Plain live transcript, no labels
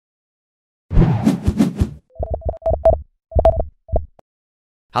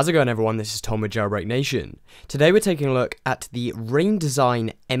How's it going, everyone? This is Tom with Jailbreak Nation. Today we're taking a look at the Rain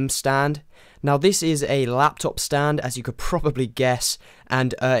Design mStand. Now this is a laptop stand, as you could probably guess,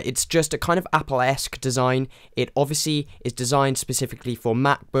 and it's just a kind of Apple-esque design. It obviously is designed specifically for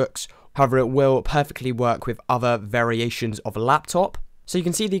MacBooks, however it will perfectly work with other variations of a laptop. So you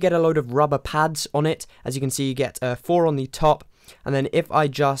can see that you get a load of rubber pads on it. As you can see, you get 4 on the top, and then if I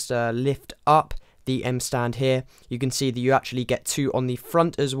just lift up the mStand here, you can see that you actually get 2 on the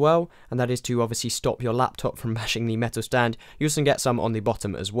front as well, and that is to obviously stop your laptop from bashing the metal stand. You also get some on the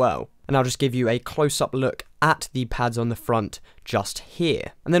bottom as well. And I'll just give you a close-up look at the pads on the front just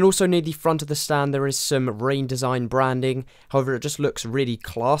here. And then also near the front of the stand there is some Rain Design branding. However, it just looks really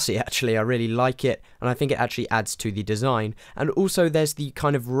classy actually. I really like it, and I think it actually adds to the design. And also there's the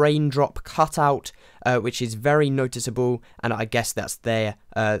kind of raindrop cutout, which is very noticeable, and I guess that's their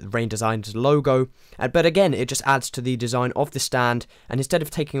Rain Design's logo. But again, it just adds to the design of the stand, and instead of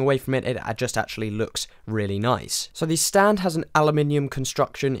taking away from it, it just actually looks really nice. So the stand has an aluminium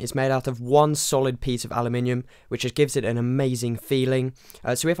construction. It's made out of one solid piece of aluminium, which just gives it an amazing feeling.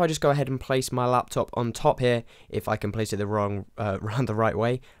 So if I just go ahead and place my laptop on top here, if I can place it around the right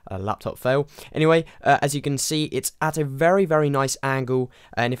way, laptop fail. Anyway, as you can see, it's at a very nice angle,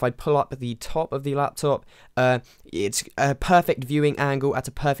 and if I pull up the top of the laptop, it's a perfect viewing angle, at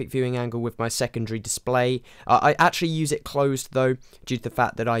a perfect viewing angle with my secondary display. I actually use it closed though, due to the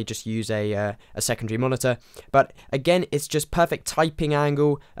fact that I just use a secondary monitor. But again, it's just perfect typing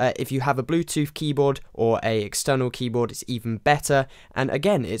angle. If you have a Bluetooth keyboard or a external keyboard, it's even better. And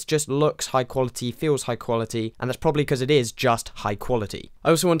again, it just looks high quality, feels high quality, and that's probably because it is just high quality.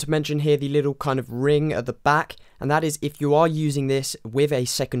 I also want to mention here the little kind of ring at the back, and that is if you are using this with a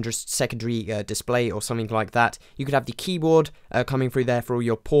secondary display or something like that, you could have the keyboard coming through there for all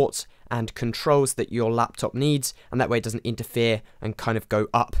your ports and controls that your laptop needs, and that way it doesn't interfere and kind of go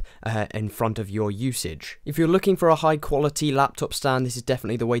up in front of your usage. If you're looking for a high quality laptop stand, this is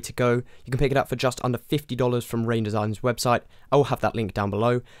definitely the way to go. You can pick it up for just under $50 from Rain Design's website. I will have that link down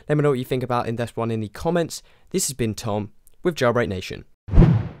below. Let me know what you think about this one in the comments. This has been Tom with Jailbreak Nation.